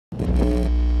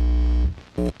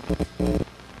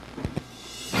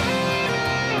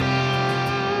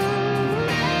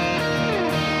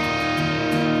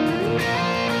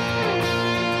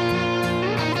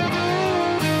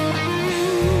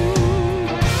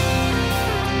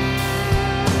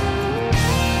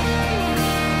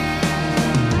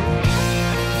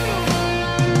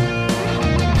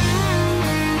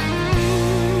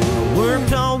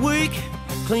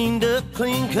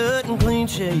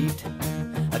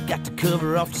got to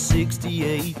cover off to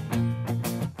 68.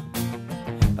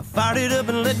 I fired it up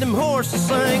and let them horses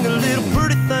sing. A little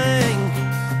pretty thing,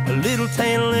 a little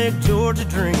tan-leg Georgia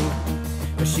dream.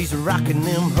 But she's rocking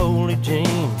them holy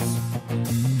jeans.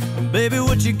 And baby,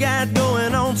 what you got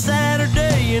going on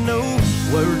Saturday? You know,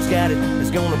 word's got it, it's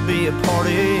gonna be a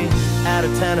party out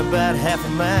of town about half a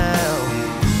mile.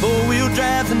 Four-wheel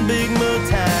drives and big mud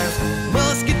tires,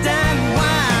 muscadine and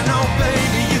wine. Oh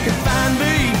baby, you can find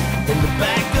me in the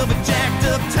back of a jacked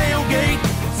up tailgate,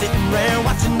 sitting around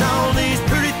watching all these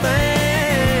pretty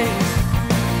things.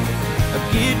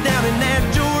 Get down in that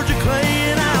Georgia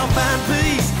clay and I'll find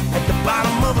peace at the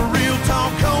bottom of a real tall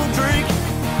cold drink.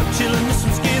 I'm chilling with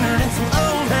some Skinner and some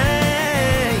old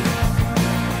hay.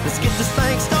 Let's get this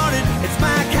thing started, it's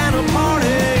my kind of party.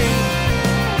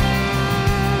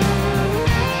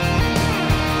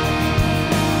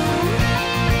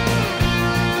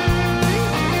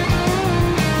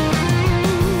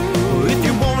 If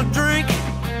you wanna drink,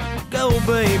 go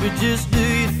baby, just do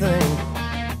your thing.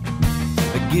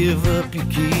 Give up your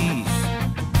keys.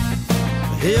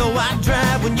 Hell, why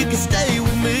drive when you can stay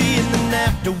with me? And then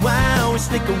after a while, we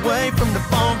sneak away from the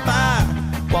bonfire,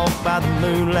 walk by the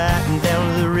moonlight and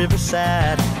down to the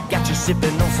riverside. Got you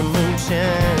sipping on some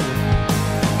moonshine.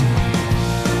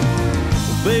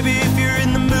 Well, baby, if you're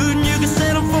in the mood and you can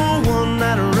settle for one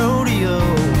night of rodeo,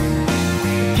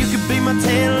 you could be my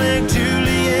tan-leg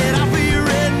Juliet, I'll be your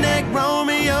redneck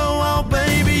Romeo. Oh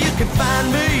baby, you can find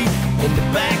me in the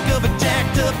back of a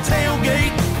jacked up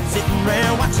tailgate, sitting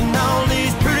around watching all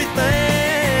these pretty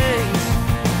things.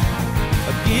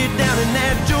 I get down in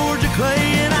that Georgia clay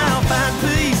and I'll find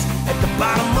peace at the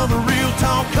bottom of a real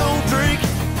tall cold drink.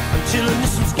 I'm chilling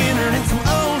with some Skinner and some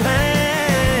old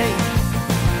hay.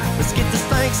 Let's get this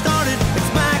thing started,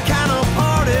 it's my kind of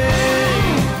party.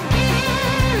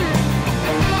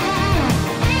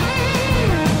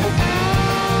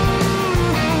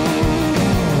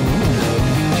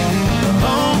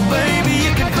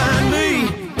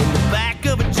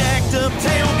 Up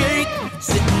tailgate,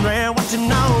 sitting around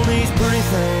watching all these pretty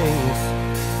things.